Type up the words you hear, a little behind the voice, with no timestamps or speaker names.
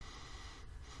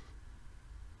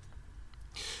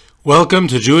Welcome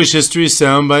to Jewish History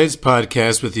Soundbites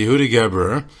podcast with Yehuda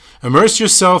Geberer. Immerse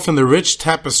yourself in the rich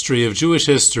tapestry of Jewish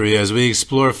history as we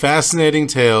explore fascinating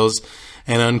tales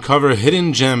and uncover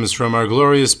hidden gems from our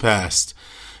glorious past.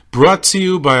 Brought to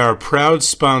you by our proud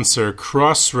sponsor,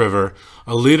 Cross River,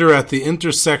 a leader at the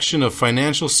intersection of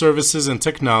financial services and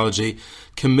technology,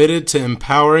 committed to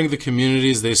empowering the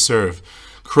communities they serve.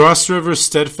 Cross River's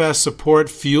steadfast support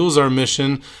fuels our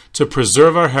mission to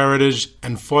preserve our heritage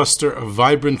and foster a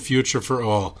vibrant future for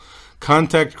all.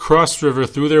 Contact Cross River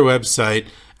through their website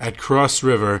at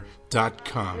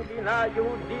crossriver.com.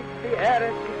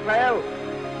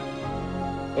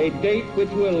 A date which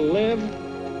will live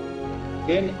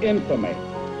in infamy.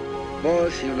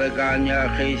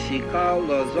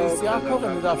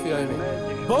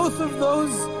 Both of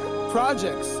those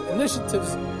projects,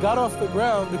 initiatives, got off the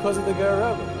ground because of the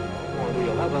Guerrero. For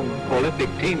the 11 Olympic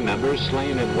team members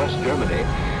slain in West Germany,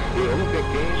 the Olympic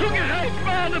Games... Zugerecht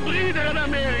Brüder in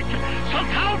Amerika.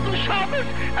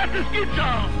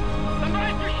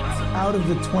 Out of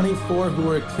the 24 who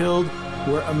were killed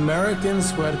were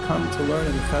Americans who had come to learn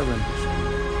in Hebron.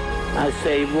 I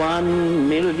say 1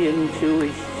 million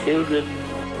Jewish children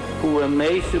who were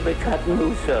made to be cut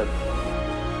loose.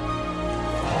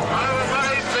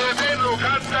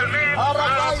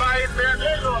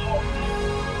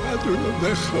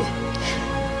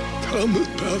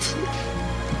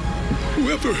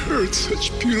 Whoever heard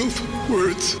such beautiful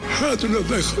words?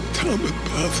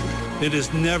 It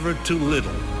is never too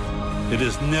little, it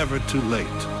is never too late,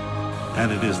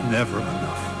 and it is never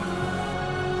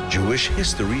enough. Jewish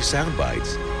History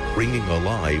Soundbites, bringing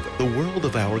alive the world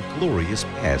of our glorious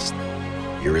past.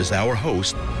 Here is our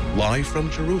host, live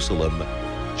from Jerusalem,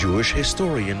 Jewish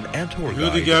historian and tour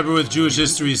guide. Yehuda Geberer with Jewish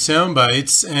History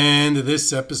Soundbites, and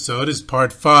this episode is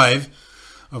part 5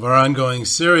 of our ongoing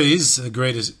series, The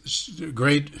Great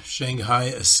Shanghai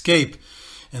Escape.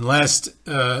 In last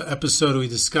episode, we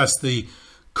discussed the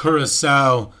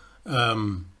Curacao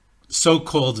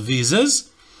so-called visas,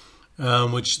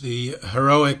 which the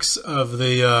heroics of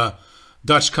the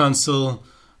Dutch consul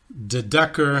De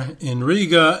Decker in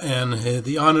Riga and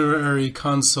the honorary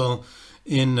consul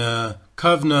in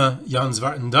Kovna, Jan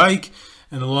Zwartendijk,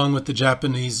 and along with the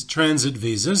Japanese transit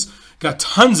visas. Got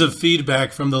tons of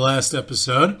feedback from the last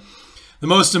episode. The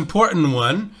most important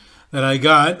one that I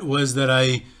got was that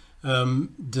I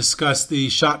discussed the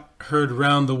shot heard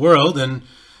around the world, and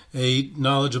a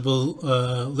knowledgeable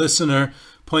listener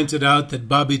pointed out that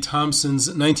Bobby Thompson's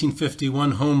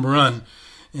 1951 home run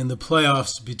in the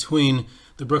playoffs between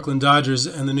the Brooklyn Dodgers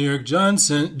and the New York Giants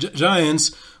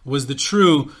was the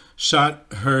true shot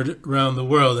heard around the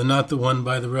world and not the one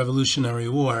by the Revolutionary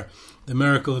War, the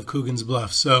miracle of Coogan's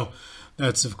Bluff. So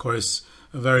that's, of course,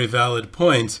 a very valid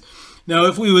point. Now,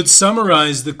 if we would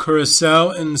summarize the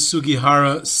Curacao and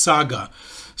Sugihara saga.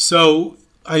 So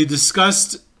I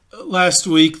discussed last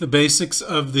week the basics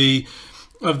of the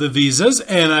visas,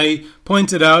 and I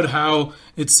pointed out how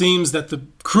it seems that the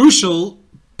crucial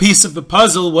piece of the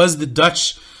puzzle was the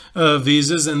Dutch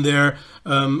visas, and they're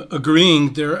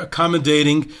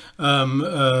accommodating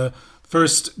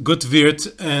first Gutwirt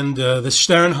and the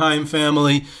Sternheim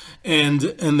family, and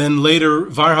then later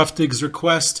Warhaftig's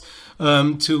request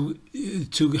to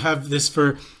have this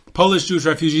for Polish Jewish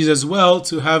refugees as well,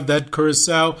 to have that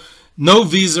Curacao, no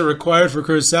visa required for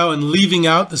Curacao, and leaving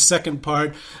out the second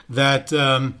part that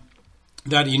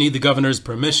that you need the governor's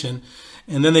permission.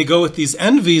 And then they go with these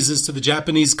end visas to the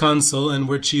Japanese consul, and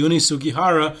where Chiune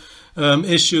Sugihara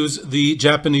issues the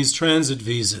Japanese transit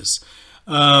visas.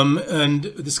 And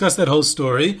discuss that whole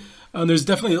story. There's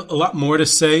definitely a lot more to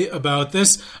say about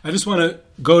this. I just want to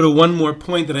go to one more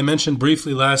point that I mentioned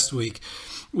briefly last week.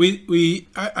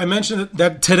 I mentioned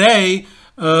that today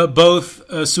both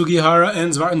Sugihara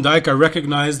and Zwartendijk are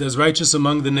recognized as righteous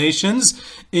among the nations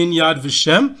in Yad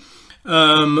Vashem.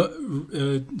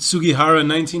 Sugihara in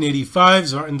 1985,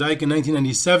 Zwartendijk in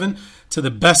 1997. To the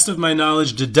best of my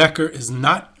knowledge, De Decker is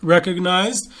not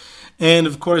recognized. And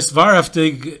of course,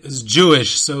 Warhaftig is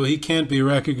Jewish, so he can't be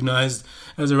recognized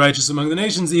as a righteous among the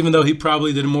nations, even though he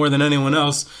probably did more than anyone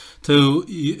else to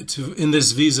in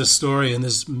this visa story, in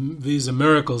this visa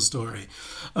miracle story.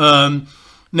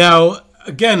 Now,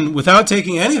 again, without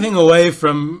taking anything away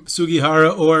from Sugihara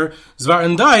or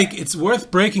Zwartendijk, it's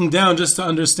worth breaking down just to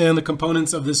understand the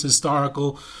components of this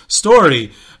historical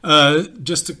story.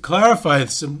 Just to clarify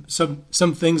some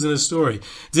things in the story.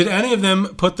 Did any of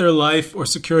them put their life or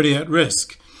security at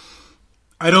risk?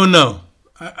 I don't know.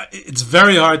 It's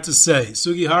very hard to say.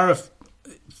 Sugihara,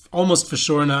 almost for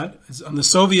sure not. On the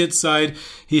Soviet side,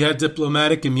 he had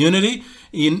diplomatic immunity.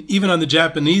 Even on the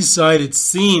Japanese side, it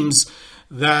seems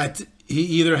that he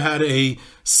either had a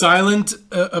silent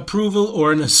approval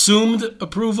or an assumed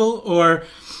approval or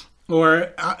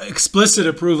explicit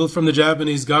approval from the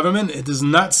Japanese government. It does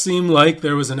not seem like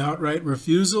there was an outright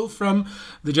refusal from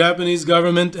the Japanese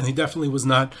government, and he definitely was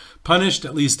not punished,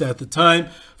 at least at the time,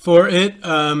 for it.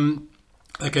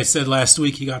 Like I said last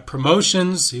week, he got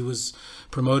promotions. He was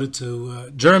promoted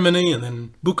to Germany and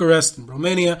then Bucharest and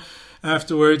Romania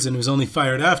afterwards, and he was only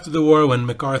fired after the war when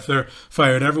MacArthur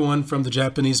fired everyone from the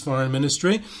Japanese Foreign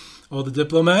Ministry, all the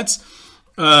diplomats.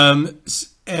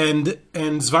 And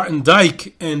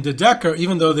Zwartendijk and De Decker,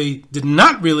 even though they did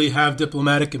not really have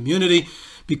diplomatic immunity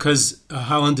because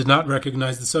Holland did not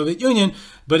recognize the Soviet Union,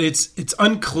 but it's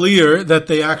unclear that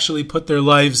they actually put their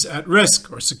lives at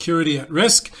risk or security at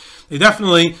risk. They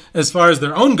definitely, as far as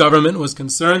their own government was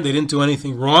concerned, they didn't do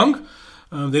anything wrong.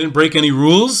 They didn't break any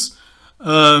rules.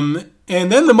 And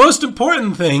then the most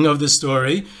important thing of the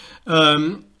story,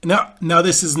 Now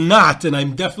this is not, and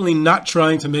I'm definitely not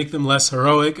trying to make them less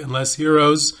heroic and less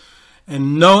heroes,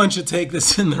 and no one should take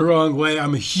this in the wrong way.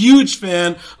 I'm a huge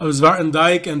fan of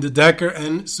Zwartendijk and De Decker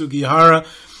and Sugihara,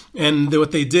 and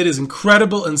what they did is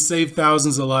incredible and saved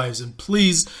thousands of lives. And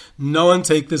please, no one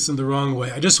take this in the wrong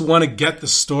way. I just want to get the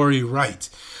story right.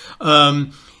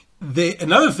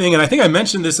 Another thing, and I think I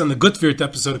mentioned this on the Gutwirt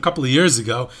episode a couple of years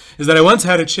ago, is that I once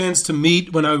had a chance to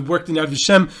meet, when I worked in Yad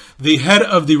Vashem, the head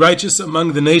of the Righteous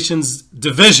Among the Nations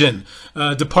division,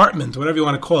 department, whatever you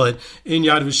want to call it, in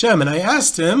Yad Vashem. And I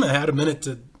asked him, I had a minute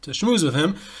to schmooze with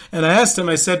him, and I asked him,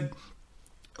 I said,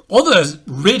 all the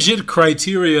rigid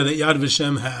criteria that Yad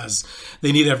Vashem has,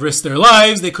 they need to have risked their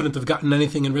lives, they couldn't have gotten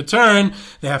anything in return,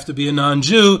 they have to be a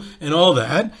non-Jew, and all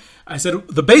that. I said,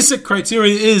 the basic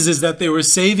criteria is that they were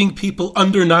saving people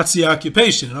under Nazi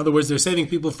occupation. In other words, they're saving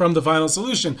people from the final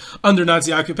solution under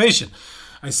Nazi occupation.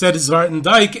 I said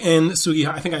Zwartendijk and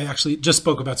Sugihara, I think I actually just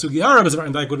spoke about Sugihara, but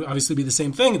Zwartendijk would obviously be the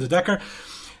same thing, De Decker.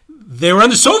 They were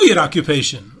under Soviet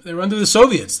occupation. They were under the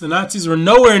Soviets. The Nazis were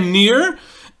nowhere near,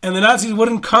 and the Nazis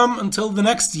wouldn't come until the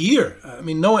next year. I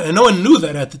mean, no one knew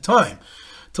that at the time.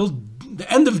 Till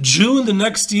the end of June the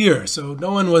next year. So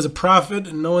no one was a prophet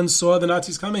and no one saw the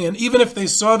Nazis coming. And even if they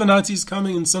saw the Nazis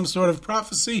coming in some sort of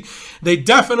prophecy, they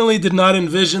definitely did not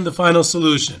envision the final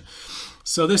solution.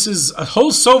 So this is a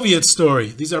whole Soviet story.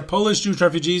 These are Polish Jewish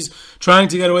refugees trying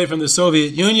to get away from the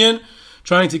Soviet Union,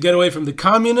 trying to get away from the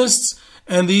communists,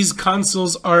 and these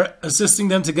consuls are assisting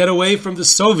them to get away from the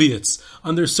Soviets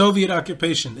under Soviet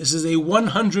occupation. This is a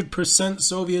 100%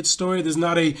 Soviet story. There's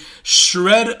not a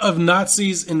shred of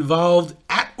Nazis involved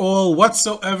at all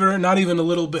whatsoever, not even a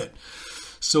little bit.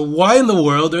 So why in the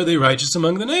world are they righteous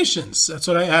among the nations? That's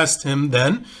what I asked him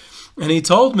then. And he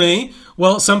told me,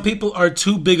 well, some people are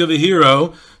too big of a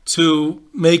hero to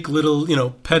make little,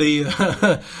 petty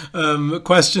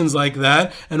questions like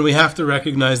that, and we have to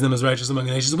recognize them as righteous among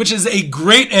the nations, which is a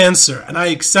great answer, and I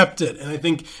accept it, and I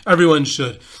think everyone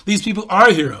should. These people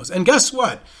are heroes. And guess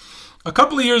what? A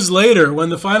couple of years later, when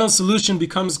the final solution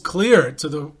becomes clear to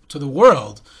the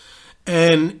world,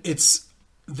 and it's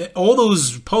all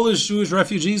those Polish Jewish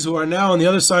refugees who are now on the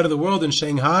other side of the world in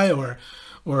Shanghai,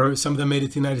 or some of them made it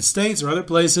to the United States or other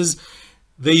places,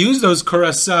 they use those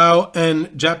Curaçao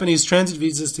and Japanese transit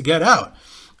visas to get out.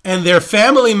 And their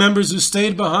family members who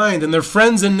stayed behind, and their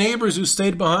friends and neighbors who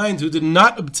stayed behind, who did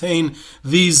not obtain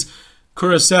these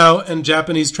Curaçao and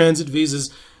Japanese transit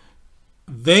visas,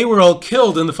 they were all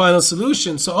killed in the final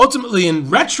solution. So ultimately, in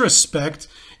retrospect,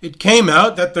 it came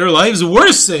out that their lives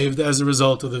were saved as a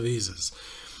result of the visas.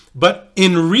 But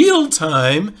in real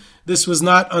time, this was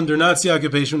not under Nazi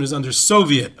occupation, it was under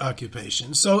Soviet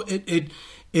occupation. So it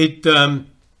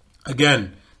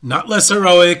again, not less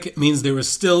heroic. It means there were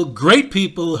still great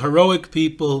people, heroic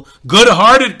people,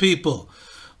 good-hearted people.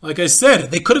 Like I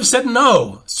said, they could have said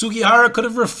no. Sugihara could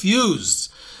have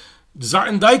refused.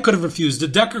 Zwartendijk could have refused. De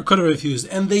Decker could have refused.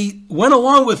 And they went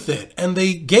along with it. And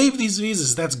they gave these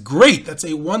visas. That's great. That's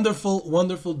a wonderful,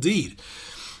 wonderful deed.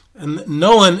 And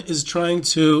no one is trying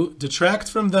to detract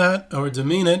from that or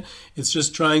demean it. It's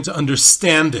just trying to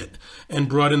understand it and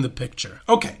broaden the picture.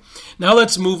 Okay, now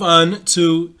let's move on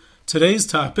to today's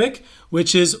topic,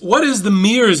 which is, what is the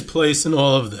Mir's place in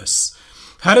all of this?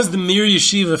 How does the Mir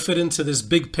Yeshiva fit into this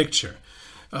big picture?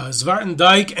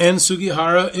 Zwartendijk and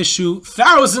Sugihara issue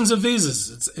thousands of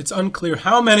visas. It's unclear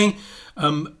how many.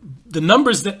 The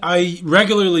numbers that I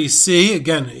regularly see,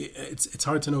 again, it's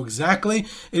hard to know exactly,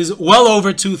 is well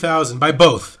over 2,000 by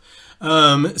both.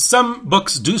 Some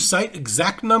books do cite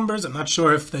exact numbers. I'm not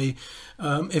sure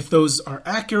if those are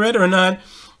accurate or not,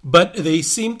 but they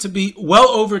seem to be well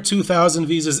over 2,000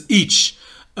 visas each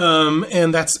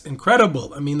And that's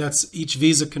incredible. I mean, each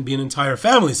visa can be an entire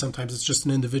family. Sometimes it's just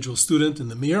an individual student in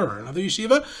the Mir or another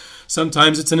yeshiva.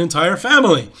 Sometimes it's an entire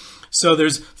family. So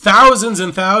there's thousands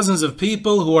and thousands of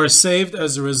people who are saved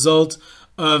as a result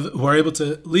of, who are able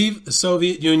to leave the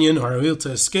Soviet Union, or are able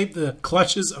to escape the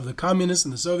clutches of the communists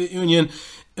in the Soviet Union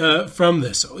from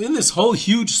this. So in this whole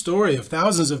huge story of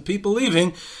thousands of people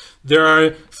leaving, there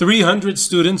are 300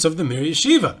 students of the Mir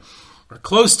Yeshiva, or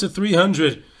close to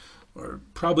 300, or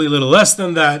probably a little less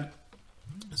than that.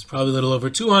 It's probably a little over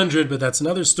 200, but that's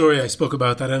another story. I spoke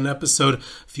about that in an episode a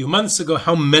few months ago,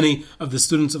 how many of the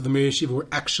students of the Mir Yeshiva were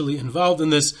actually involved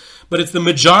in this. But it's the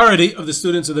majority of the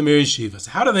students of the Mir Yeshiva.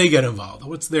 So how do they get involved?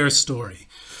 What's their story?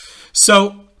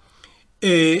 So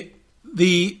there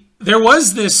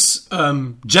was this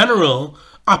general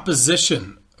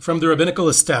opposition from the rabbinical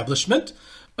establishment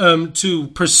to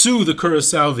pursue the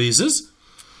Curacao visas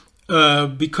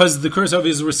because the Curacao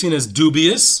visas were seen as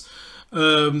dubious.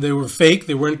 They were fake.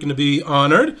 They weren't going to be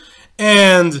honored.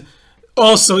 And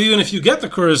also, even if you get the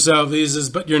Curacao visas,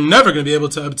 but you're never going to be able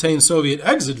to obtain Soviet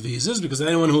exit visas, because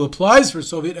anyone who applies for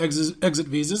Soviet exit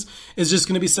visas is just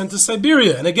going to be sent to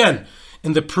Siberia. And again,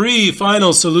 in the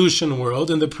pre-final solution world,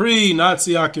 in the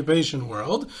pre-Nazi occupation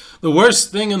world, the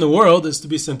worst thing in the world is to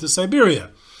be sent to Siberia.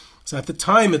 So at the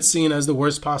time, it's seen as the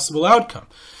worst possible outcome.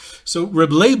 So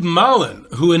Reb Leib Malin,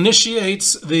 who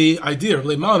initiates the idea, Reb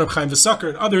Leib Malin, Reb Chaim V'Saker,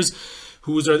 and others,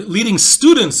 who are leading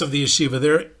students of the yeshiva,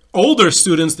 they're older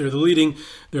students, they're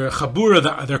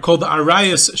Chabura, they're called the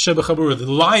Arayas Sheba Chabura,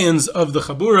 the lions of the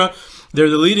Chabura.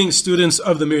 They're the leading students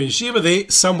of the Mir Yeshiva. They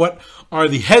somewhat are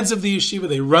the heads of the yeshiva.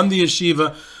 They run the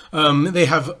yeshiva. They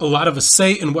have a lot of a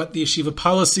say in what the yeshiva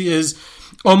policy is,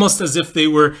 almost as if they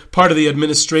were part of the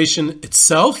administration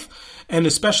itself. And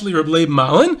especially Reb Leib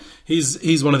Malin,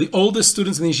 he's one of the oldest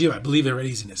students in the yeshiva. I believe already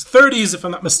he's in his 30s, if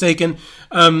I'm not mistaken.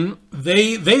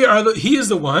 He is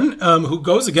the one who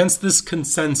goes against this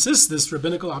consensus, this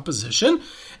rabbinical opposition,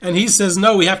 and he says,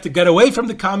 no, we have to get away from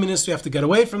the communists, we have to get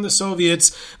away from the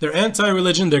Soviets. They're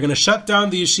anti-religion, they're going to shut down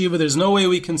the yeshiva, there's no way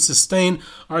we can sustain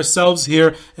ourselves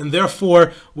here, and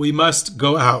therefore we must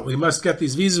go out. We must get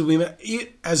these visas.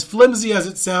 As flimsy as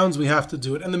it sounds, we have to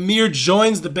do it. And the Mir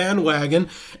joins the bandwagon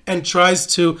and tries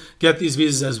to get these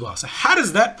visas as well. So how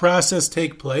does that process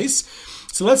take place?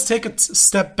 So let's take a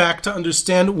step back to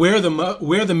understand where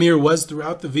the Mir was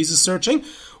throughout the visa searching,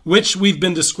 which we've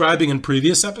been describing in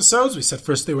previous episodes. We said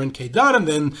first they were in Keidan, and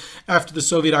then after the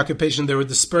Soviet occupation, they were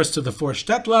dispersed to the four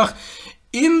Shtetlach.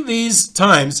 In these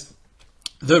times,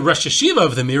 the Rosh Yeshiva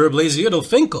of the Mir, Reb Lezer Yudel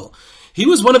Finkel, he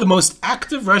was one of the most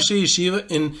active Rosh Yeshiva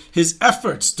in his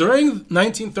efforts during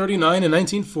 1939 and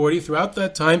 1940, throughout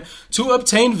that time, to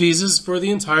obtain visas for the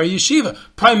entire yeshiva.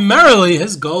 Primarily,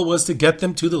 his goal was to get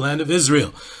them to the land of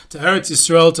Israel, to Eretz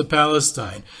Yisrael, to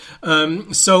Palestine.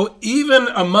 So even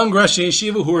among Rosh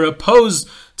Yeshiva who were opposed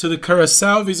to the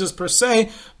Curacao visas per se,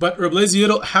 but Reb Lezer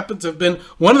Yudel happened to have been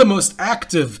one of the most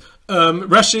active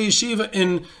Rosh Yeshiva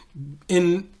in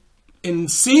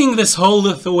seeing this whole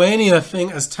Lithuania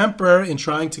thing as temporary and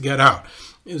trying to get out.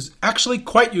 It was actually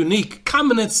quite unique.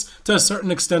 Kamenetz to a certain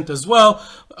extent as well.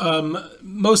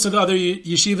 Most of the other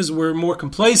yeshivas were more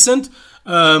complacent,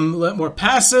 more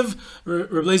passive.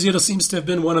 Reb Lezer Yudel seems to have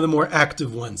been one of the more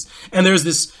active ones. And there's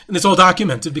this, and it's all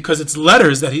documented because it's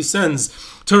letters that he sends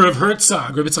to Rav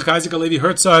Herzog, Rav Yitzchak Isaac Halevi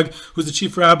Herzog, who's the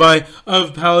chief rabbi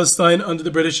of Palestine under the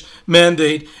British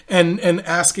mandate, and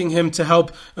asking him to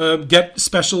help get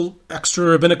special extra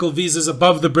rabbinical visas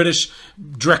above the British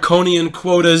draconian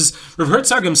quotas. Rav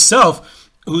Herzog himself,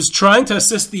 who's trying to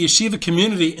assist the yeshiva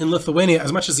community in Lithuania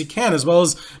as much as he can, as well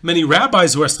as many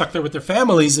rabbis who are stuck there with their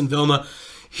families in Vilna.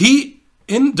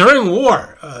 During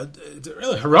war,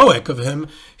 really heroic of him,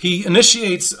 he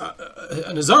initiates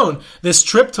on his own this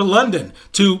trip to London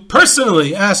to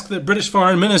personally ask the British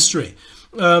Foreign Ministry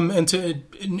and to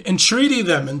entreaty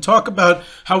them and talk about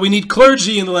how we need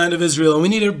clergy in the land of Israel and we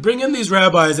need to bring in these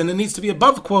rabbis and it needs to be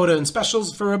above quota and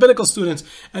specials for rabbinical students.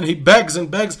 And he begs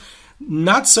and begs.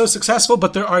 Not so successful,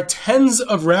 but there are tens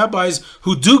of rabbis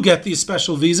who do get these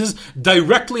special visas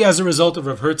directly as a result of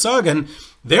Rav Herzog, and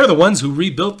they're the ones who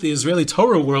rebuilt the Israeli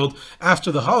Torah world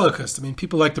after the Holocaust. I mean,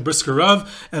 people like the Brisker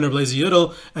Rav, and Reb Lezer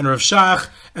Yudel, and Rav Shach,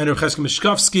 and Rav Chesky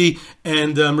Mishkovsky,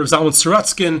 and Rav Zalman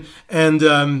Sorotskin, and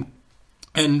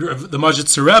the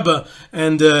Majid Rebbe,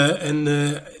 and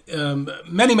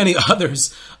many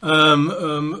others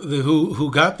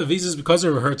who got the visas because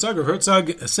of Herzog.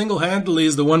 Herzog single-handedly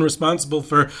is the one responsible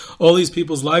for all these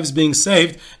people's lives being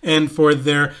saved and for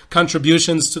their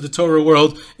contributions to the Torah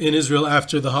world in Israel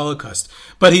after the Holocaust.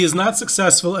 But he is not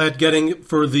successful at getting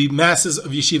for the masses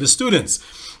of yeshiva students.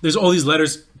 There's all these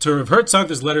letters to Rav Herzog.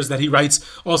 There's letters that he writes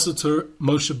also to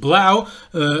Moshe Blau,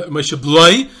 Moshe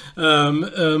Bloy,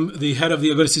 the head of the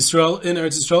Agudas Yisrael in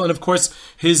Eretz Yisrael, and of course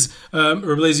his Reb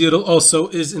Eliezer Yudel also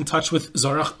is in touch with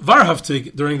Zarach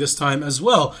Varhavtig during this time as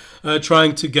well,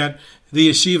 trying to get the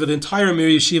yeshiva, the entire Mir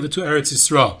Yeshiva, to Eretz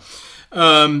Yisrael.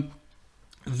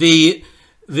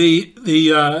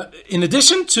 In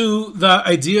addition to the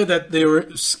idea that they were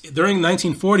during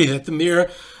 1940 that the Mir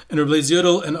and Reb Eliezer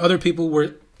Yudel and other people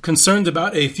were concerned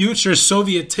about a future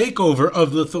Soviet takeover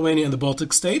of Lithuania and the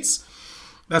Baltic states.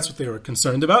 That's what they were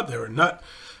concerned about. They were not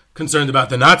concerned about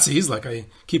the Nazis, like I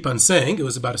keep on saying. It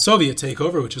was about a Soviet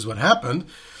takeover, which is what happened.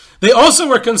 They also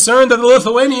were concerned that the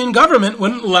Lithuanian government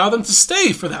wouldn't allow them to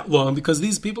stay for that long because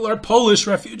these people are Polish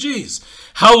refugees.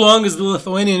 How long is the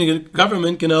Lithuanian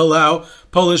government going to allow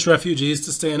Polish refugees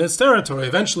to stay in its territory?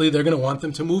 Eventually, they're going to want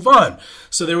them to move on.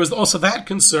 So there was also that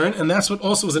concern, and that's what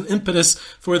also was an impetus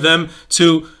for them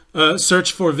to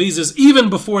search for visas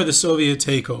even before the Soviet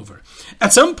takeover.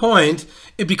 At some point,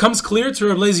 it becomes clear to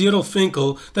Reb Eliezer Yudel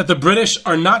Finkel that the British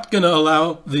are not going to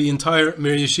allow the entire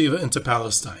Mir Yeshiva into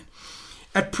Palestine.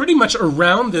 At pretty much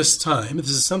around this time, this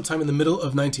is sometime in the middle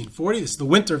of 1940, this is the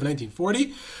winter of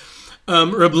 1940,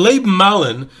 Reb Leib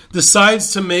Malin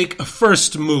decides to make a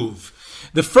first move.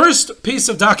 The first piece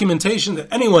of documentation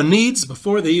that anyone needs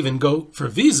before they even go for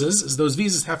visas is those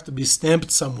visas have to be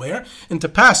stamped somewhere into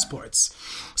passports.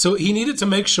 So he needed to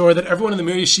make sure that everyone in the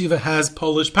Mir Yeshiva has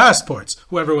Polish passports,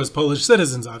 whoever was Polish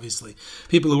citizens, obviously.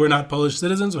 People who were not Polish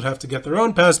citizens would have to get their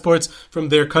own passports from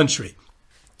their country.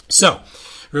 So,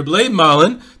 Reb Leib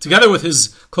Malin, together with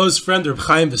his close friend Reb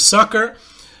Chaim V'Saker,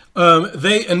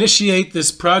 they initiate this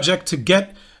project to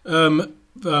get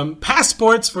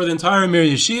passports for the entire Mir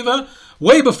Yeshiva,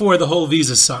 way before the whole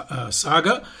visa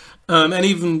saga, and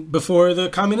even before the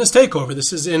communist takeover.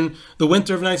 This is in the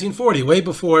winter of 1940, way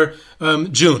before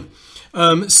June.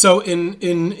 So Reb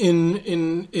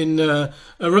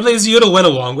Eliezer Yudel went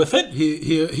along with it.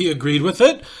 He agreed with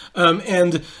it.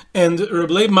 And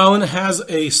Reb Leib Malin has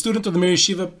a student of the Mir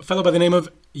Yeshiva, a fellow by the name of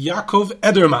Yaakov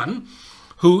Ederman,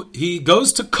 who he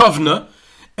goes to Kovna,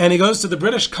 and he goes to the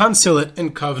British consulate in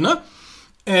Kovna.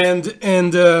 And in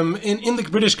the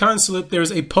British consulate,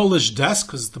 there's a Polish desk,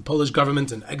 because the Polish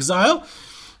government in exile.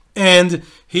 And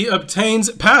he obtains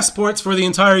passports for the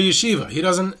entire yeshiva.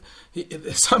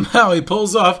 Somehow he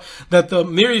pulls off that the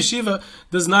Mir Yeshiva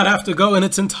does not have to go in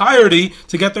its entirety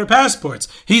to get their passports.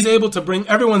 He's able to bring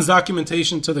everyone's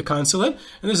documentation to the consulate,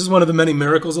 and this is one of the many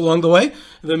miracles along the way.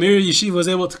 The Mir Yeshiva was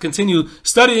able to continue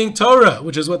studying Torah,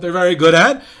 which is what they're very good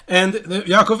at, and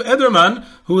Yaakov Ederman,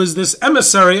 who is this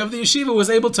emissary of the yeshiva, was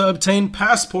able to obtain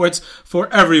passports for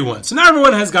everyone. So now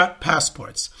everyone has got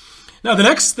passports. Now the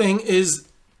next thing is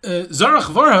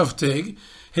Zarach Varhavtig.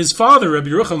 His father, Rabbi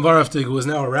Yerucham Varhavtig, who was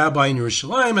now a rabbi in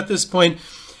Yerushalayim at this point,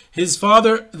 his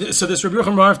father, so this Rabbi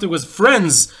Yerucham Varhavtig was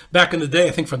friends back in the day,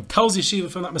 I think from Telz Yeshiva,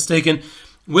 if I'm not mistaken,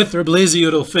 with Reb Eliezer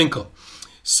Yudel Finkel.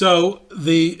 So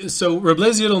Reb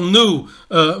Eliezer Yudel knew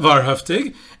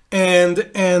Varhavtig, and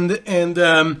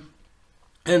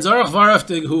Zarach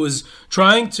Varhavtig, who was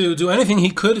trying to do anything he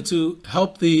could to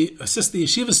help assist the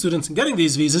yeshiva students in getting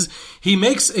these visas, he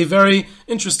makes a very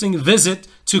interesting visit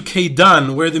to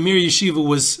Keidan, where the Mir Yeshiva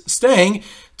was staying,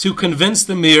 to convince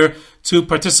the Mir to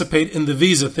participate in the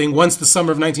visa thing once the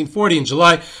summer of 1940 in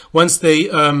July, once they,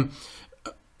 or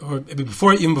maybe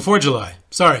before July,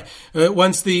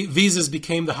 once the visas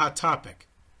became the hot topic.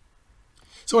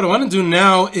 So what I want to do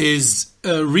now is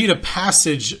read a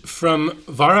passage from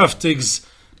Varhavtig's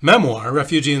memoir,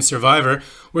 Refugee and Survivor,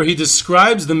 where he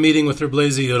describes the meeting with Reb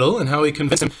Eliezer Yudel and how he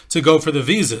convinced him to go for the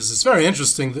visas. It's very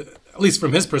interesting, at least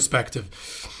from his perspective.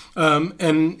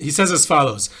 And he says as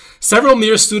follows: several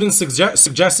Mir students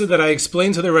suggested that I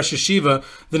explain to the Rosh Yeshiva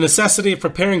the necessity of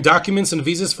preparing documents and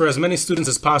visas for as many students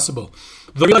as possible.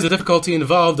 Though I realized the difficulty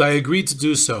involved, I agreed to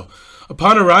do so.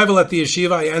 Upon arrival at the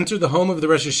yeshiva, I entered the home of the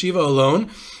Rosh Yeshiva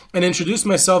alone and introduced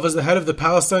myself as the head of the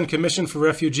Palestine Commission for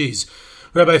Refugees.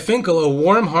 Rabbi Finkel, a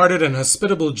warm-hearted and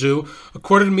hospitable Jew,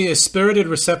 accorded me a spirited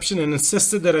reception and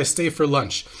insisted that I stay for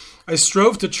lunch. I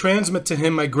strove to transmit to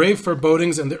him my grave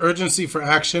forebodings and the urgency for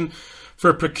action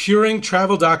for procuring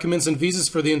travel documents and visas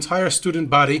for the entire student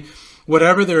body,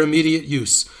 whatever their immediate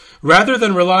use. Rather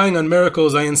than relying on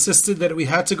miracles, I insisted that we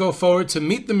had to go forward to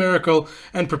meet the miracle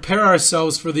and prepare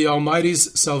ourselves for the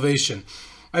Almighty's salvation.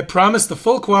 I promised the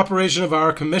full cooperation of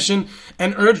our commission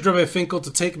and urged Rabbi Finkel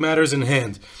to take matters in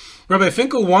hand. Rabbi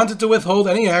Finkel wanted to withhold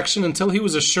any action until he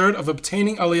was assured of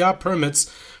obtaining aliyah permits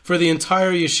for the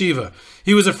entire yeshiva.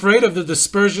 He was afraid of the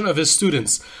dispersion of his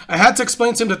students. I had to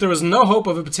explain to him that there was no hope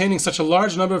of obtaining such a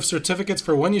large number of certificates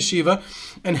for one yeshiva,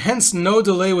 and hence no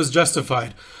delay was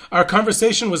justified. Our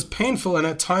conversation was painful and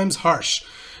at times harsh.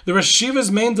 The Rosh Yeshiva's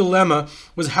main dilemma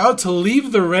was how to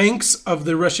leave the ranks of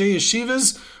the Rosh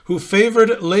Yeshivas who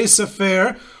favored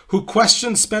laissez-faire, who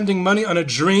questioned spending money on a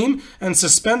dream and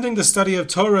suspending the study of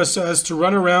Torah so as to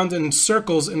run around in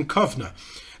circles in Kovna.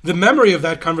 The memory of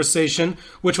that conversation,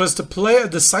 which was to play a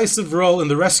decisive role in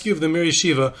the rescue of the Mir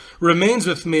Yeshiva, remains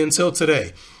with me until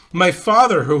today. My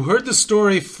father, who heard the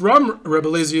story from Rebbe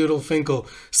Eliezer Yudel Finkel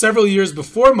several years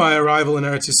before my arrival in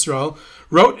Eretz Yisrael,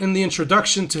 wrote in the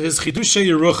introduction to his Chiddushei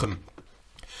Yeruchim,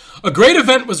 "A great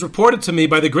event was reported to me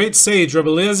by the great sage Rebbe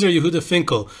Eliezer Yehuda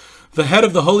Finkel, the head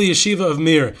of the Holy Yeshiva of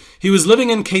Mir. He was living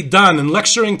in Keidan and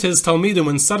lecturing to his Talmidim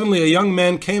when suddenly a young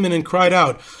man came in and cried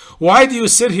out, 'Why do you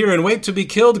sit here and wait to be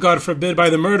killed, God forbid, by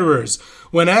the murderers?'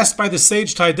 When asked by the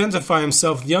sage to identify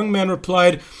himself, the young man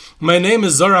replied, 'My name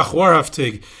is Zorach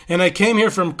Warhaftig, and I came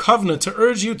here from Kovna to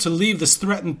urge you to leave this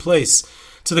threatened place.'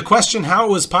 To the question how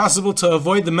it was possible to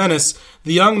avoid the menace,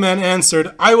 the young man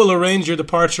answered, 'I will arrange your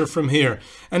departure from here.'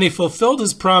 And he fulfilled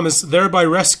his promise, thereby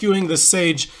rescuing the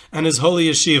sage and his holy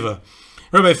yeshiva.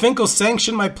 Rabbi Finkel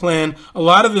sanctioned my plan,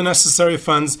 allotted the necessary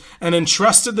funds, and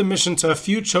entrusted the mission to a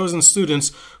few chosen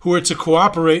students who were to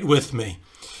cooperate with me."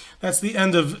 That's the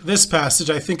end of this passage.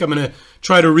 I think I'm going to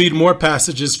try to read more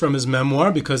passages from his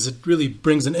memoir because it really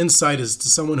brings an insight as to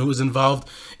someone who was involved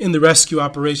in the rescue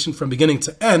operation from beginning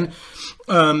to end.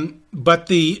 But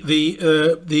the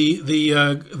Mir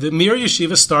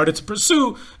Yeshiva started to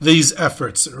pursue these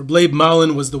efforts. Leib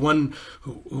Malin was the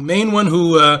main one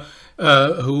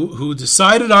who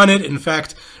decided on it. In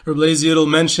fact, Reb Eliezer Yudel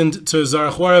mentioned to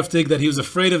Zarach Warhaftig that he was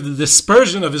afraid of the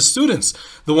dispersion of his students.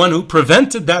 The one who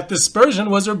prevented that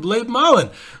dispersion was Reb Leib Malin.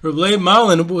 Reb Leib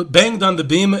Malin banged on the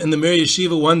beam in the Mir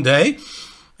Yeshiva one day,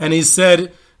 and he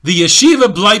said, "The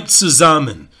yeshiva bleibt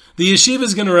zusammen." The yeshiva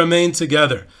is going to remain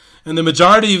together. And the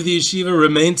majority of the yeshiva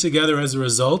remained together as a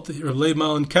result. Reb Leib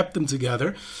Malin kept them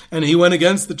together, and he went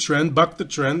against the trend, bucked the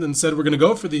trend, and said, "We're going to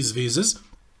go for these visas."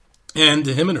 And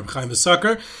him and Reb Chaim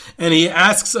V'Sucker, and he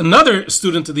asks another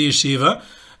student of the yeshiva,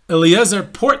 Laser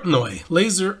Portnoy,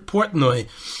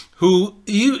 who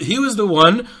he was the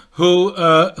one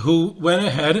who went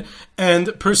ahead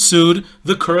and pursued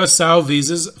the Curacao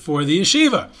visas for the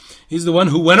yeshiva. He's the one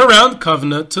who went around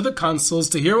Kovna to the consuls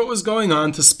to hear what was going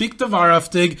on, to speak to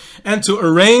Warhaftig, and to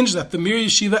arrange that the Mir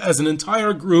Yeshiva as an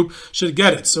entire group should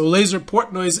get it. So Laser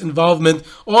Portnoy's involvement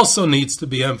also needs to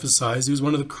be emphasized. He was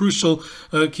one of the crucial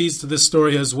keys to this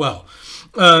story as well.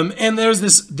 And there's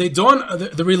this,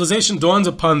 the realization dawns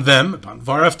upon them, upon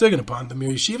Warhaftig and upon the Mir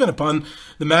Yeshiva and upon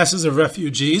the masses of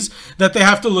refugees, that they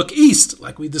have to look east,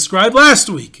 like we described last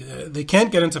week. They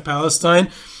can't get into Palestine.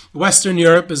 Western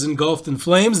Europe is engulfed in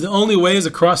flames. The only way is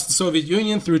across the Soviet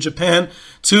Union through Japan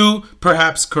to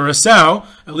perhaps Curacao,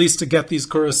 at least to get these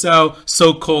Curacao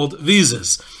so-called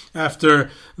visas. After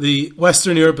the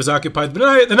Western Europe is occupied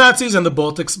by the Nazis and the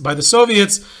Baltics by the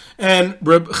Soviets, and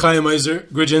Reb Chaim Ozer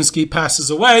Grudzinski passes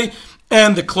away,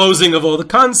 and the closing of all the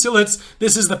consulates.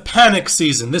 This is the panic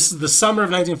season. This is the summer of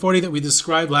 1940 that we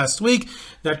described last week,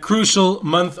 that crucial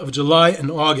month of July and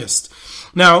August.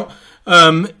 Now,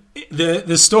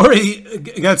 the story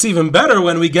gets even better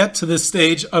when we get to the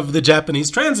stage of the Japanese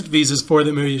transit visas for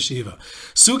the Mir Yeshiva.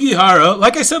 Sugihara,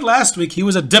 like I said last week, he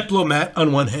was a diplomat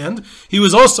on one hand. He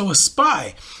was also a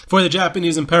spy for the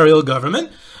Japanese imperial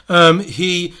government.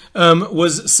 He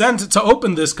was sent to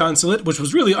open this consulate, which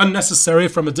was really unnecessary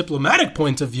from a diplomatic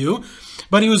point of view,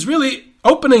 but he was really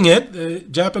opening it. The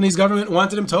Japanese government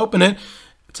wanted him to open it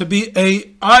to be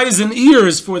eyes and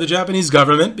ears for the Japanese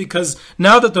government, because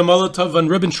now that the Molotov and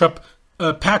Ribbentrop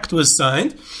pact was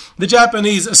signed, the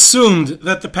Japanese assumed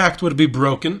that the pact would be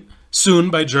broken soon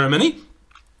by Germany,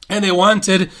 and they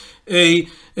wanted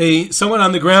someone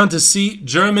on the ground to see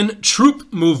German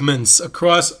troop movements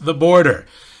across the border,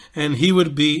 and he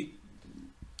would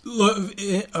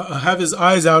have his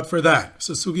eyes out for that.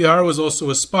 So Sugihara was also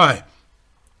a spy.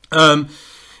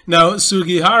 Now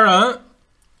Sugihara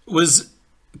was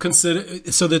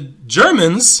considered, so the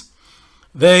Germans,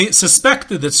 they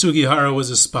suspected that Sugihara was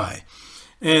a spy,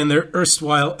 and their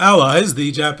erstwhile allies,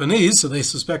 the Japanese, so they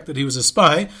suspected he was a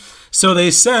spy. So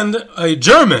they send a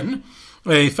German,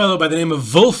 a fellow by the name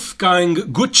of Wolfgang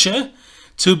Gutsche,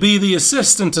 to be the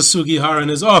assistant to Sugihara in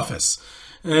his office,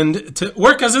 and to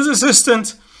work as his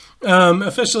assistant,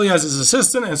 officially as his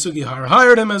assistant, and Sugihara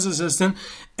hired him as assistant,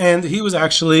 and he was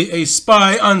actually a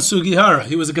spy on Sugihara.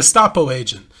 He was a Gestapo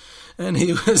agent. and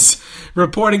he was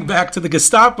reporting back to the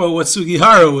Gestapo what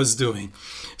Sugihara was doing.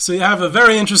 So you have a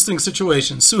very interesting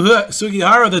situation.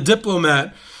 Sugihara, the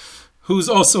diplomat, who's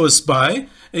also a spy,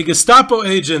 a Gestapo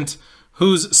agent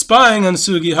who's spying on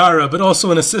Sugihara, but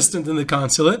also an assistant in the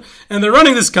consulate, and they're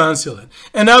running this consulate.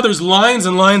 And now there's lines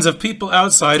and lines of people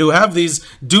outside who have these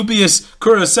dubious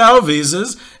Curaçao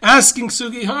visas asking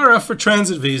Sugihara for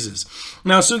transit visas.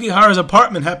 Now, Sugihara's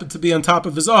apartment happened to be on top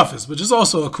of his office, which is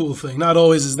also a cool thing. Not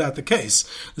always is that the case.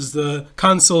 The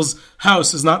consul's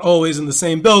house is not always in the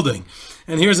same building.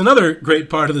 And here's another great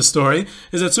part of the story,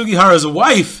 is that Sugihara's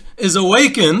wife is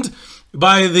awakened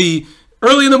by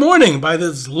early in the morning, by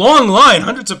this long line.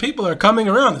 Hundreds of people are coming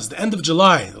around. It's the end of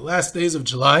July, the last days of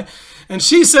July. And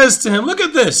she says to him, look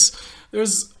at this.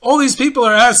 There's all these people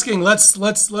are asking,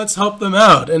 let's help them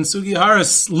out. And Sugihara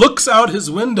looks out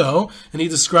his window, and he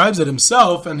describes it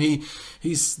himself, and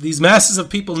these masses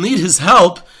of people need his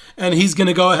help, and he's going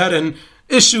to go ahead and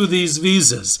issue these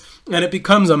visas. And it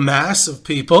becomes a mass of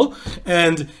people,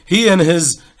 and he and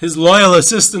his loyal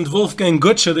assistant Wolfgang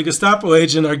Gutsche, the Gestapo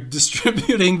agent, are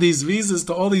distributing these visas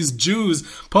to all these Jews,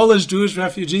 Polish Jewish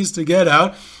refugees, to get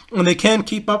out, and they can't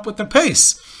keep up with the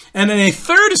pace. And then a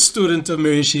third student of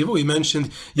Mir Yeshiva, we mentioned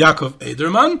Yaakov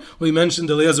Ederman, we mentioned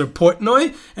Eliezer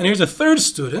Portnoy, and here's a third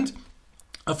student,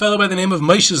 a fellow by the name of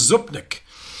Moshe Zupnik.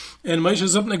 And Moshe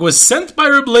Zupnik was sent by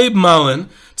Reb Leib Malin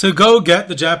to go get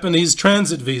the Japanese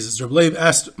transit visas. Reb Leib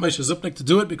asked Moshe Zupnik to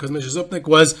do it because Moshe Zupnik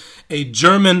was a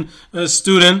German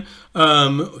student,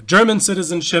 German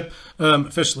citizenship,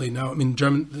 officially now. I mean,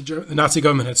 the Nazi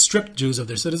government had stripped Jews of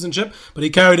their citizenship, but he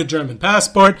carried a German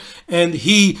passport, and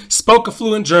he spoke a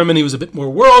fluent German. He was a bit more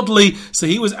worldly, so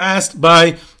he was asked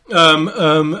by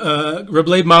Reb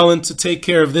Leib Malin to take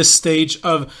care of this stage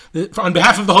on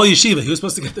behalf of the whole yeshiva. He was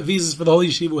supposed to get the visas for the whole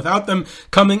yeshiva without them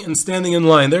coming and standing in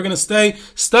line. They're going to stay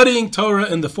studying Torah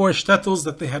in the 4 shtetls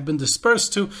that they had been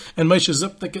dispersed to, and Moshe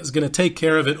Zupnik is going to take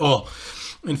care of it all.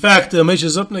 In fact, Moshe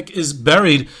Zupnik is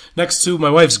buried next to my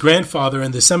wife's grandfather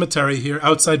in the cemetery here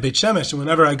outside Beit Shemesh. And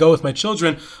whenever I go with my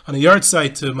children on a yard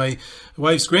site to my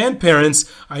wife's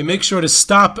grandparents, I make sure to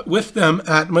stop with them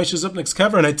at Moshe Zupnik's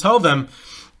kever, and I tell them,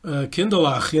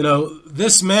 Kindelach,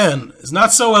 this man is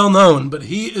not so well known, but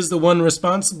he is the one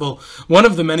responsible, one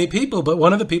of the many people, but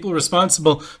one of the people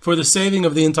responsible for the saving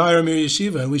of the entire Mir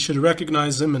Yeshiva, and we should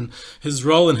recognize him and his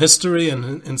role in history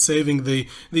and in saving the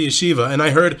yeshiva. And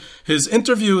I heard his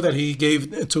interview that he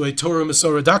gave to a Torah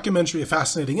Masorah documentary, a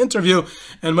fascinating interview,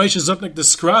 and Moshe Zupnik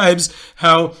describes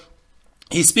how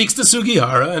he speaks to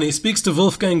Sugihara and he speaks to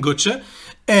Wolfgang Gutsche,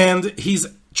 and he's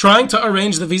trying to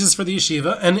arrange the visas for the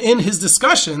yeshiva, and in his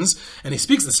discussions, and he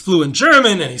speaks this fluent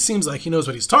German, and he seems like he knows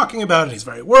what he's talking about, and he's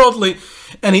very worldly,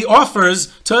 and he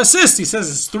offers to assist. He says,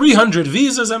 it's 300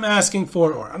 visas I'm asking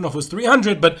for, or I don't know if it was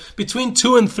 300, but between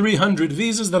 200 and 300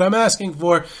 visas that I'm asking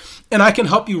for, and I can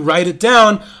help you write it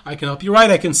down, I can help you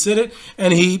write, I can sit it,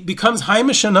 and he becomes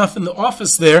Heimish enough in the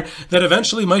office there that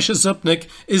eventually Moshe Zupnik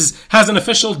has an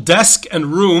official desk and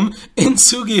room in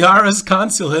Sugihara's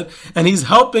consulate, and he's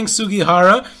helping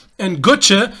Sugihara and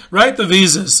Gutsche write the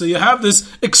visas. So you have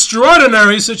this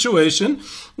extraordinary situation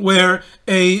where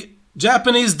a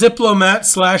Japanese diplomat /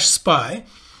 spy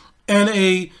and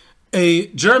a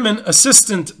German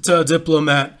assistant to a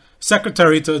diplomat,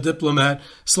 secretary to a diplomat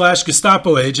 /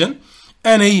 Gestapo agent,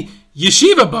 and a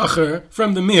yeshiva bacher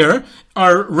from the Mir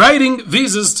are writing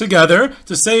visas together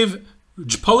to save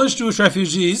Polish Jewish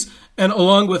refugees, and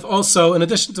along with also, in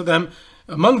addition to them,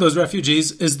 among those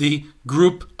refugees is the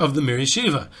group of the Mir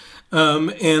Yeshiva.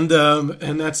 And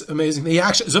that's amazing.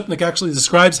 Zupnik actually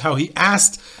describes how he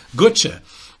asked Gutsche,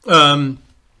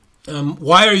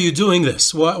 why are you doing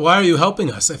this? Why are you helping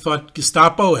us? I thought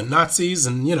Gestapo and Nazis,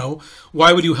 and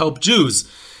why would you help Jews?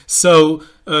 So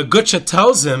Gutsche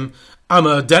tells him, I'm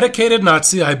a dedicated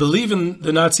Nazi. I believe in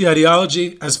the Nazi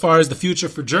ideology as far as the future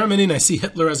for Germany, and I see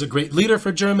Hitler as a great leader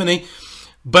for Germany.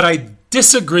 But I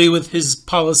disagree with his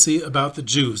policy about the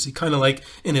Jews. He kind of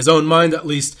in his own mind at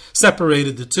least,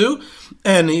 separated the two.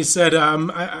 And he said,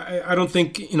 I don't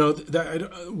think,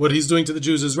 what he's doing to the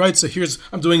Jews is right, so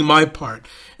I'm doing my part.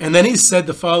 And then he said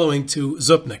the following to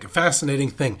Zupnik, a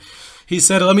fascinating thing. He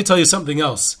said, let me tell you something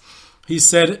else. He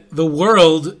said, the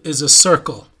world is a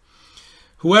circle.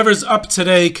 Whoever's up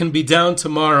today can be down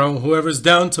tomorrow. Whoever's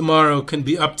down tomorrow can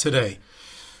be up today.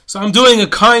 So I'm doing a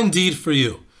kind deed for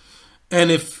you. And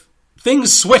if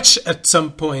things switch at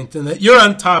some point and that you're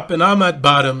on top and I'm at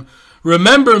bottom,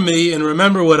 remember me and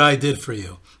remember what I did for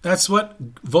you. That's what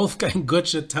Wolfgang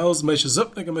Gutsche tells Moshe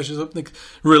Zupnik, and Moshe Zupnik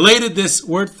related this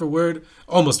word for word,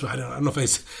 almost, I don't know if I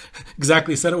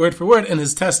exactly said it word for word, in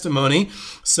his testimony.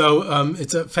 So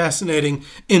it's a fascinating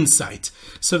insight.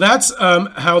 So that's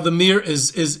how the Mir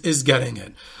is getting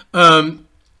it.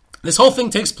 This whole thing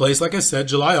takes place, like I said,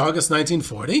 July, August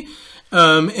 1940.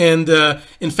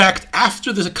 In fact,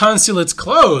 after the consulates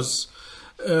close,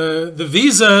 the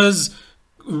visas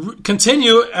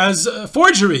continue as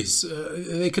forgeries.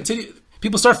 They continue.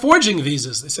 People start forging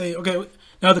visas. They say, okay,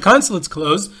 now the consulate's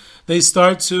closed. They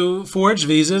start to forge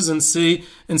visas and see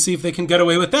if they can get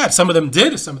away with that. Some of them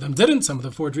did, some of them didn't. Some of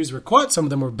the forgeries were caught. Some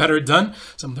of them were better done.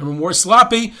 Some of them were more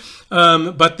sloppy.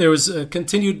 But there was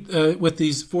continued with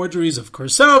these forgeries of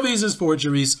Curacao visas,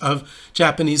 forgeries of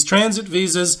Japanese transit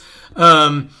visas.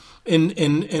 And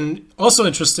also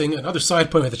interesting, another side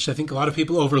point which I think a lot of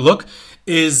people overlook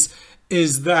is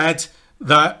that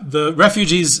the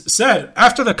refugees said,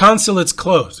 after the consulates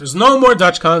closed, there's no more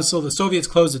Dutch consul, the Soviets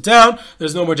closed it down.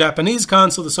 There's no more Japanese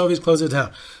consul, the Soviets closed it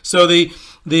down. So the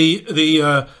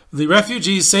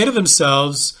refugees say to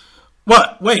themselves,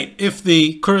 what? Wait, if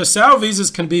the Curacao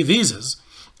visas can be visas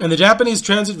and the Japanese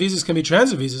transit visas can be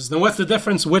transit visas, then what's the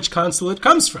difference which consulate it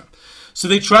comes from? So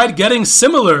they tried getting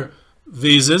similar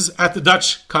visas at the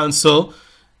Dutch consul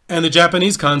and the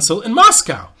Japanese consul in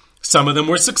Moscow. Some of them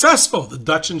were successful. The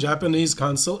Dutch and Japanese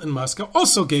consul in Moscow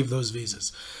also gave those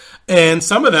visas. And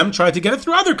some of them tried to get it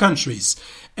through other countries.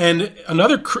 And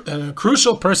another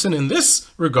crucial person in this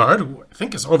regard, who I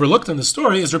think is overlooked in the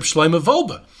story, is Reb Shlomo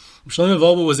Wolbe. Reb Shlomo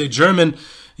Wolbe was a German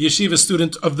yeshiva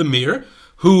student of the Mir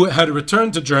who had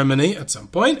returned to Germany at some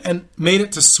point and made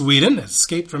it to Sweden,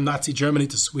 escaped from Nazi Germany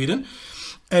to Sweden.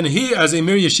 And he, as a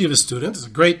Mir Yeshiva student, is a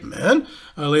great man.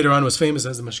 Later on was famous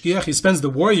as the Mashgiach. He spends the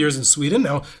war years in Sweden.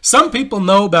 Now, some people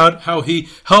know about how he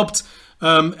helped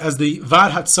as the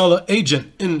Vad Hatzalah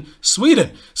agent in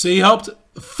Sweden. So he helped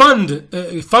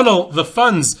funnel the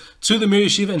funds to the Mir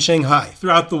Yeshiva in Shanghai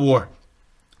throughout the war,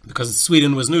 because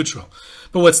Sweden was neutral.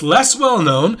 But what's less well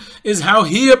known is how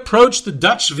he approached the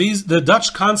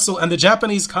Dutch consul and the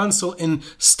Japanese consul in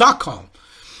Stockholm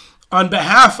on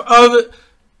behalf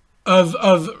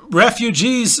of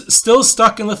refugees still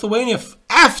stuck in Lithuania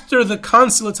after the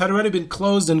consulates had already been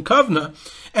closed in Kovna,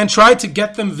 and tried to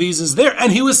get them visas there.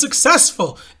 And he was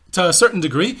successful to a certain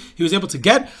degree. He was able to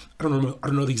get, I don't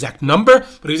know the exact number,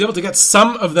 but he was able to get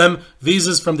some of them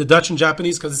visas from the Dutch and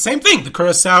Japanese, because the same thing, the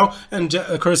Curacao and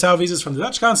Curacao visas from the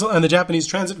Dutch consul and the Japanese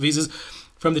transit visas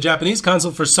from the Japanese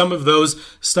consul. For some of those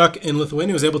stuck in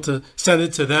Lithuania, was able to send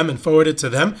it to them and forward it to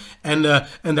them, and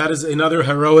that is another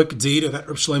heroic deed that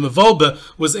Reb Shlomo Wolbe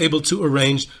was able to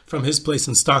arrange from his place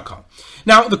in Stockholm.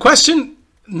 Now the question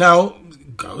now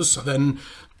goes: so then,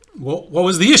 what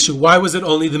was the issue? Why was it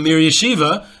only the Mir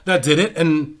Yeshiva that did it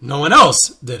and no one else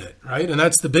did it? Right, and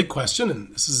that's the big question.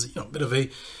 And this is a bit of a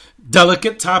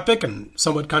delicate topic and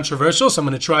somewhat controversial. So I'm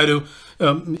going to try to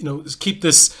keep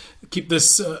this.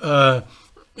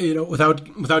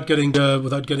 Without getting a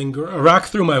rock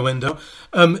through my window.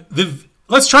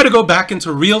 Let's try to go back into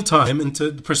real time,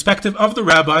 into the perspective of the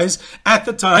rabbis at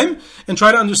the time, and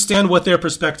try to understand what their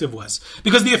perspective was.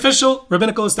 Because the official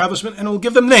rabbinical establishment, and we'll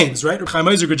give them names, right? Reb Chaim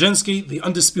Ozer Grodzinski, the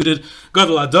undisputed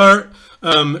Gadol Adar,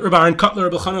 Reb Aaron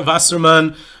Kotler, Reb Elchanan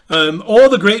Wasserman, all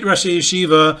the great Rashi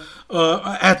Yeshiva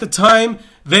at the time,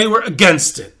 they were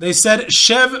against it. They said,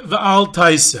 Shev v'al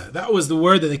taisa. That was the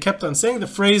word that they kept on saying, the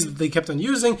phrase that they kept on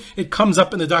using. It comes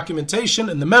up in the documentation,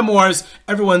 in the memoirs.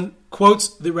 Everyone quotes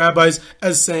the rabbis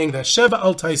as saying that Shev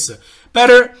v'al taisa.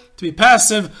 Better to be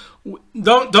passive.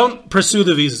 Don't pursue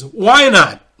the visas. Why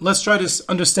not? Let's try to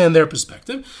understand their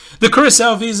perspective. The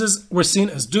Curacao visas were seen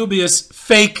as dubious,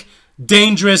 fake,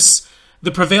 dangerous. The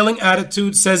prevailing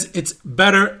attitude says it's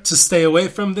better to stay away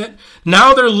from it.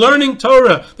 Now they're learning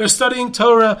Torah. They're studying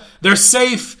Torah. They're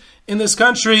safe in this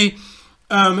country.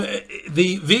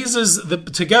 The visas,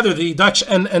 together, the Dutch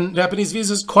and Japanese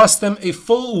visas, cost them a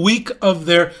full week of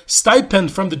their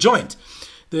stipend from the joint.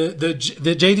 The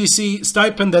JDC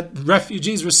stipend that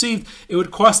refugees received, it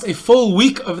would cost a full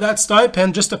week of that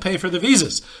stipend just to pay for the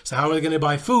visas. So how are they going to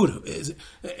buy food?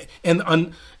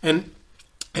 And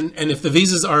if the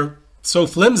visas are so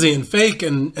flimsy and fake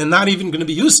and not even going to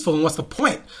be useful, and what's the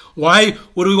point? Why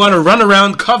would we want to run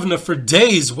around Kovna for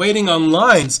days waiting on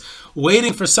lines,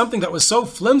 waiting for something that was so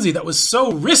flimsy, that was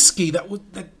so risky, that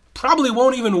probably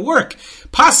won't even work,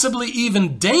 possibly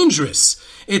even dangerous?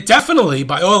 It definitely,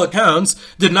 by all accounts,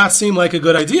 did not seem like a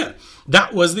good idea.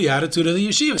 That was the attitude of the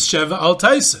yeshivas, Sheva al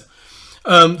Taisa.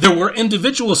 There were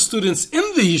individual students in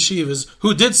the yeshivas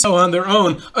who did so on their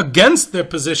own against their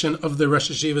position of the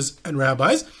Rosh Yeshivas and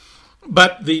rabbis.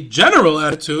 But the general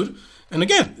attitude And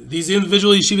again, these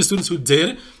individual yeshiva students who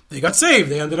did, they got saved.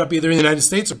 They ended up either in the United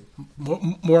States or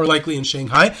more likely in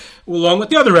Shanghai, along with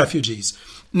the other refugees.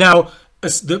 Now,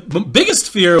 the biggest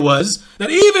fear was that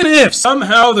even if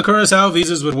somehow the Curaçao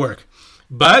visas would work,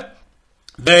 but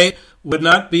they would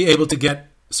not be able to get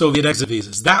Soviet exit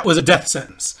visas. That was a death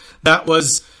sentence. That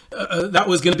was going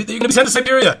to be, they're going to be sent to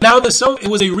Siberia. Now it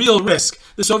was a real risk.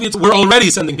 The Soviets were already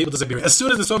sending people to Siberia. As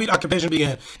soon as the Soviet occupation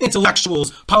began,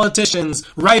 intellectuals, politicians,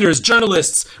 writers,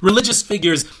 journalists, religious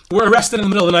figures were arrested in the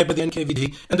middle of the night by the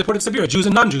NKVD and deported to Siberia, Jews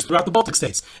and non-Jews throughout the Baltic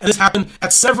states. And this happened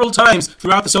at several times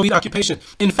throughout the Soviet occupation.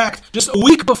 In fact, just a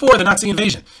week before the Nazi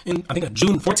invasion, I think on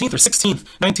June 14th or 16th,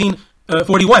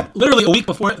 1941, literally a week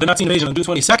before the Nazi invasion on June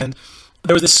 22nd,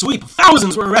 there was this sweep.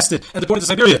 Thousands were arrested and deported to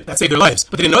Siberia. That saved their lives.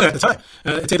 But they didn't know that at the time.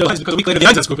 It saved their lives because a week later the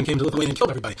Einsatz group came to Lithuania and killed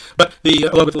everybody. But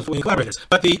along with the Lithuanian collaborators.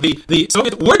 But the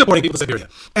Soviets were deporting people to Siberia.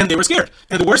 And they were scared.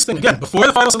 And the worst thing, again, before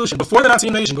the final solution, before the Nazi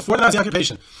invasion, before the Nazi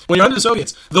occupation, when you're under the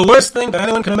Soviets, the worst thing that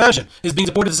anyone can imagine is being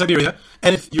deported to Siberia.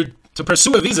 And if you're to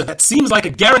pursue a visa that seems like a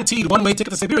guaranteed one-way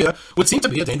ticket to Siberia, would seem to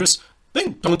be a dangerous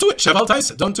thing. Don't do it. Sheval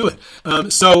Taisa. Don't do it.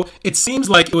 So it seems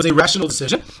like it was a rational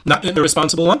decision, not an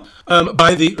irresponsible one,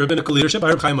 by the rabbinical leadership, by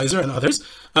Reb Chaim Meiser and others.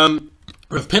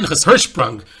 Rav Pinchas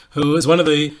Hirschsprung, who is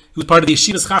who's part of the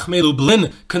Yeshivas Chachmei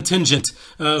Lublin contingent,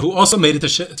 who also made it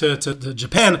to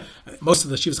Japan. Most of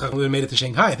the Yeshivas Chachmei made it to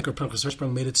Shanghai. I think Rav Pinchas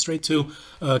Hirschsprung made it straight to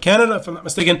Canada, if I'm not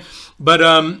mistaken.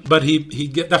 But he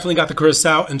definitely got the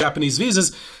Curaçao and Japanese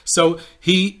visas. So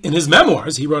in his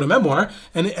memoirs, he wrote a memoir,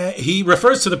 and he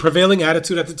refers to the prevailing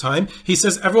attitude at the time. He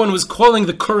says everyone was calling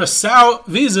the Curaçao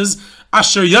visas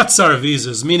Asher Yatzar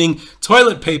visas, meaning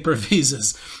toilet paper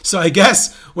visas. So I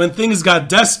guess when things got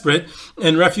desperate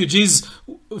and refugees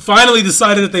finally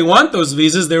decided that they want those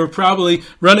visas, they were probably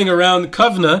running around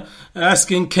Kovna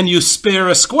asking, can you spare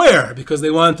a square? Because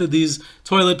they wanted these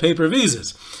toilet paper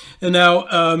visas. And now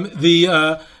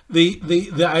that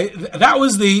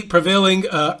was the prevailing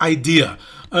idea.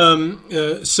 I'll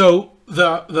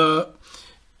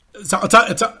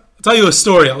tell you a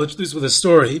story. I'll introduce with a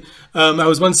story. I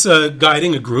was once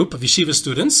guiding a group of yeshiva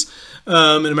students,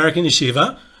 an American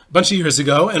yeshiva, a bunch of years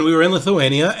ago, and we were in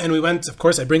Lithuania, and we went, of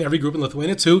course, I bring every group in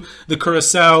Lithuania to the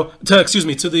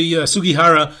to the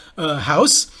Sugihara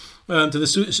house, to the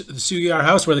Sugihara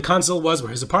house where the consul was,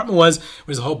 where his apartment was, where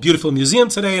there's a whole beautiful museum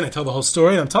today, and I tell the whole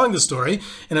story, and I'm telling the story,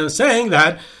 and I'm saying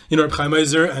that, Reb Chaim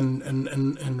Meiser and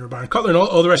Reb Aaron Kotler and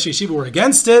all the rest of Yeshiva were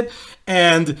against it,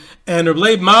 and Reb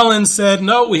Leib Malin said,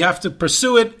 no, we have to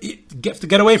pursue it, to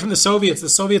get away from the Soviets. The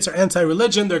Soviets are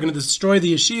anti-religion, they're going to destroy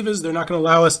the yeshivas, they're not going to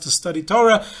allow us to study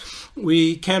Torah,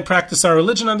 we can't practice our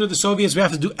religion under the Soviets, we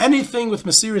have to do anything with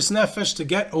Mesiris Nefesh to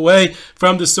get away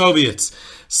from the Soviets.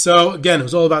 So again, it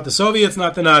was all about the Soviets,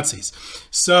 not the Nazis.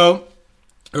 So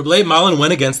Reb Leib Malin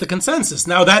went against the consensus.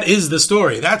 Now that is the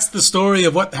story. That's the story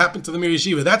of what happened to the Mir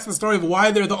Yeshiva. That's the story of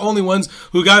why they're the only ones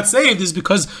who got saved, is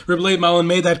because Reb Leib Malin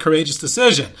made that courageous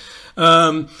decision.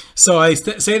 So I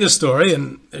say this story,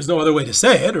 and there's no other way to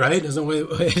say it, right? There's no way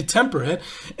to temper it.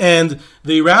 And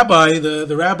the rabbi,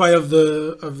 the rabbi of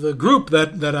the group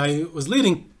that I was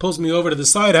leading, pulls me over to the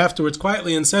side afterwards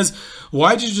quietly and says,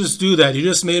 "Why did you just do that? You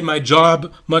just made my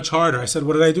job much harder." I said,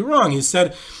 "What did I do wrong?" He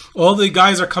said, "All the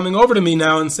guys are coming over to me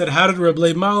now and said, how did Reb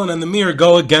Leib Malin and the Mir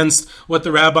go against what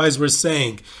the rabbis were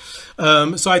saying?"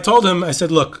 So I told him, I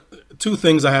said, "Look, two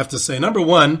things I have to say. Number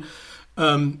one,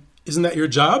 isn't that your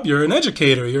job? You're an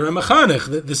educator. You're a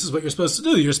mechanech. This is what you're supposed to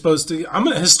do. You're supposed to. I'm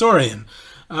a historian.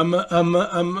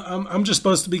 I'm just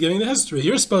supposed to be giving the history.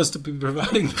 You're supposed to be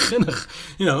providing the chinuch.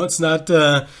 It's not.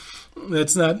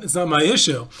 It's not my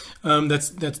issue.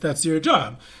 That's your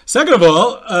job. Second of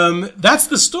all, that's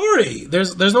the story.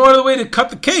 There's no other way to cut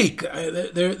the cake.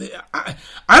 I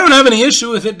don't have any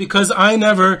issue with it because I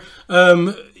never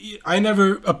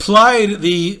applied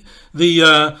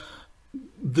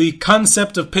the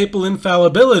concept of papal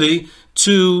infallibility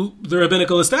to the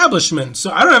rabbinical establishment.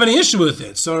 So I don't have any issue with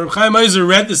it. So Reb Chaim Meiser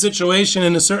read the situation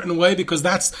in a certain way because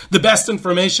that's the best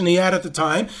information he had at the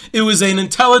time. It was an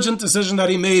intelligent decision that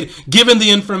he made given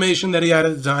the information that he had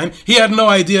at the time. He had no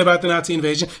idea about the Nazi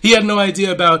invasion. He had no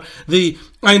idea about the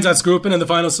Einsatzgruppen and the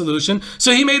final solution.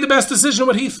 So he made the best decision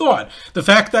what he thought. The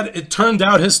fact that it turned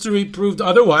out history proved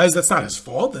otherwise, that's not his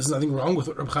fault. There's nothing wrong with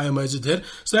what Reb Chaim Meiser did.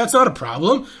 So that's not a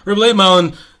problem. Reb Leib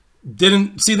Malin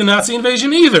didn't see the Nazi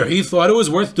invasion either. He thought it was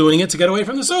worth doing it to get away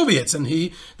from the Soviets, and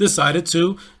he decided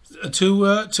to go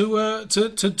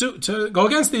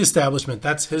against the establishment.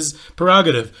 That's his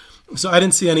prerogative. So I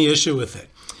didn't see any issue with it.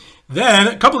 Then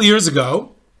a couple of years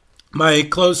ago, my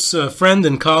close friend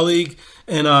and colleague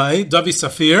and I, Davi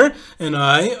Safir, and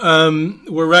I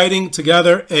were writing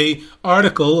together a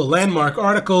landmark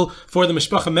article for the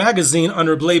Mishpacha magazine on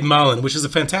Reb Leib Malin, which is a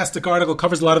fantastic article,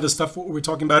 covers a lot of the stuff what we're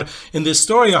talking about in this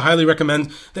story. I highly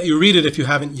recommend that you read it if you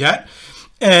haven't yet.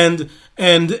 And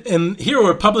here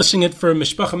we're publishing it for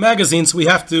Mishpacha magazine, so we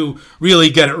have to really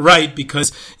get it right,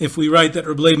 because if we write that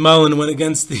Reb Leib Malin went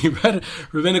against the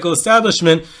rabbinical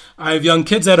establishment, I have young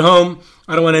kids at home.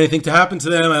 I don't want anything to happen to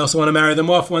them. I also want to marry them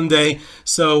off one day.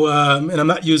 So, and I'm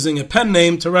not using a pen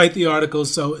name to write the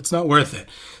articles, so it's not worth it.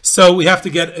 So we have to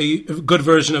get a good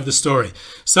version of the story.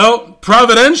 So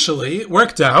providentially, it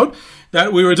worked out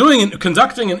that we were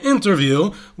conducting an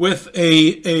interview with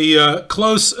a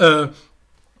close of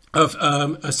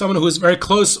someone who is very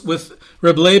close with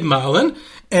Reb Leib Malin,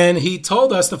 and he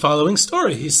told us the following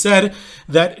story. He said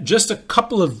that just a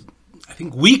couple of, I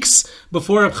think, weeks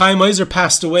before Reb Chaim Oizer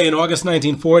passed away in August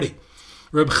 1940,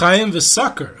 Reb Chaim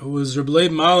V'Saker, who was Reb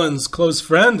Leib Malin's close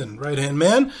friend and right-hand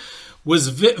man,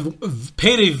 was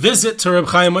paid a visit to Reb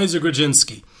Chaim Oizer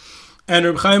Grudzinski. And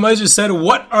Reb Chaim Oizer said,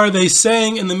 what are they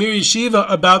saying in the Mir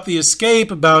Yeshiva about the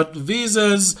escape, about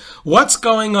visas? What's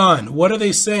going on? What are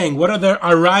they saying? What are their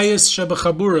arayas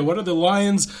shebachabura? What are the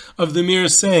lions of the Mir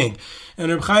saying? And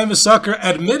Reb Chaim V'Saker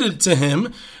admitted to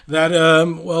him that,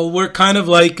 we're kind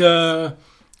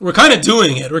of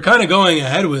doing it. We're kind of going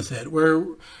ahead with it. We're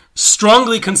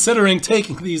strongly considering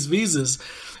taking these visas,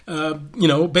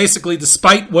 basically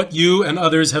despite what you and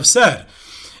others have said.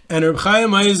 And Reb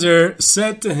Chaim Oizer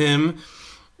said to him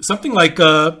something like,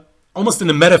 almost in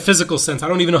a metaphysical sense, I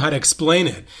don't even know how to explain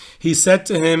it. He said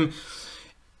to him,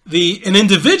 an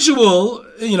individual,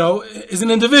 is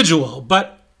an individual,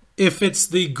 but if it's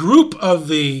the group of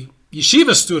the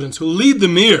yeshiva students who lead the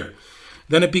Mir,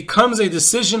 then it becomes a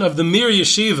decision of the Mir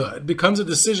Yeshiva. It becomes a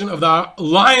decision of the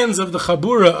lions of the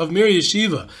Chabura of Mir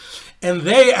Yeshiva. And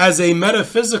they, as a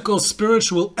metaphysical,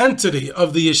 spiritual entity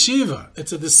of the yeshiva,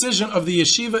 it's a decision of the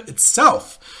yeshiva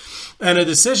itself. And a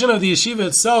decision of the yeshiva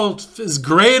itself is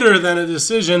greater than a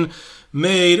decision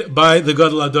made by the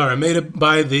Gadol Hador, made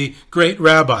by the great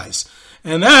rabbis.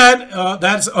 And a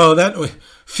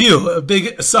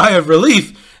big sigh of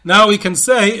relief. Now we can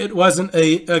say it wasn't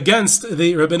against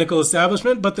the rabbinical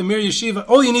establishment, but the Mir Yeshiva,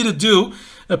 all you need to do,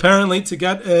 apparently, to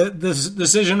get this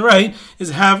decision right,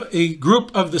 is have a group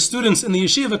of the students in the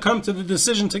yeshiva come to the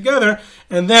decision together,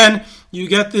 and then you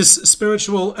get this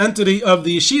spiritual entity of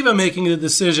the yeshiva making the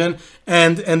decision,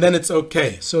 and then it's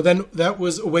okay. So then that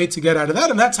was a way to get out of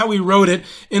that, and that's how we wrote it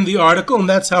in the article, and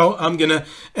that's how I'm going to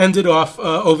end it off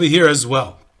over here as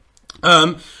well.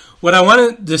 What I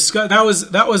want to discuss,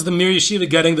 that was the Mir Yeshiva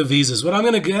getting the visas. What I'm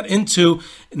going to get into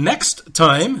next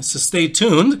time, so stay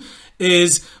tuned,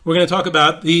 is we're going to talk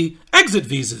about the exit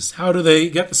visas. How do they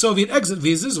get the Soviet exit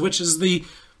visas, which is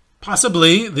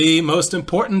possibly the most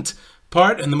important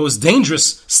part and the most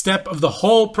dangerous step of the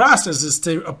whole process, is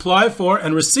to apply for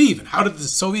and receive. And how did the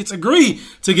Soviets agree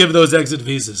to give those exit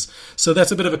visas? So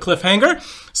that's a bit of a cliffhanger.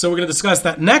 So we're going to discuss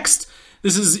that next.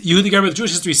 This is Yehudi Gerber with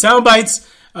Jewish History Soundbites.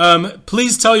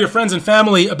 Please tell your friends and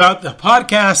family about the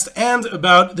podcast and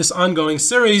about this ongoing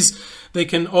series. They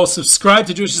can all subscribe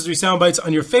to Jewish History Soundbites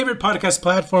on your favorite podcast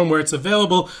platform where it's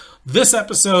available. This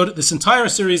episode, this entire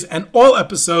series, and all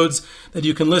episodes that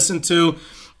you can listen to.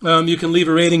 You can leave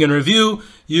a rating and review.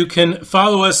 You can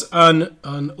follow us on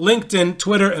LinkedIn,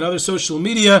 Twitter, and other social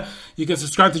media. You can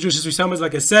subscribe to Jewish History Soundbites,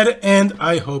 like I said, and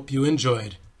I hope you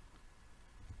enjoyed.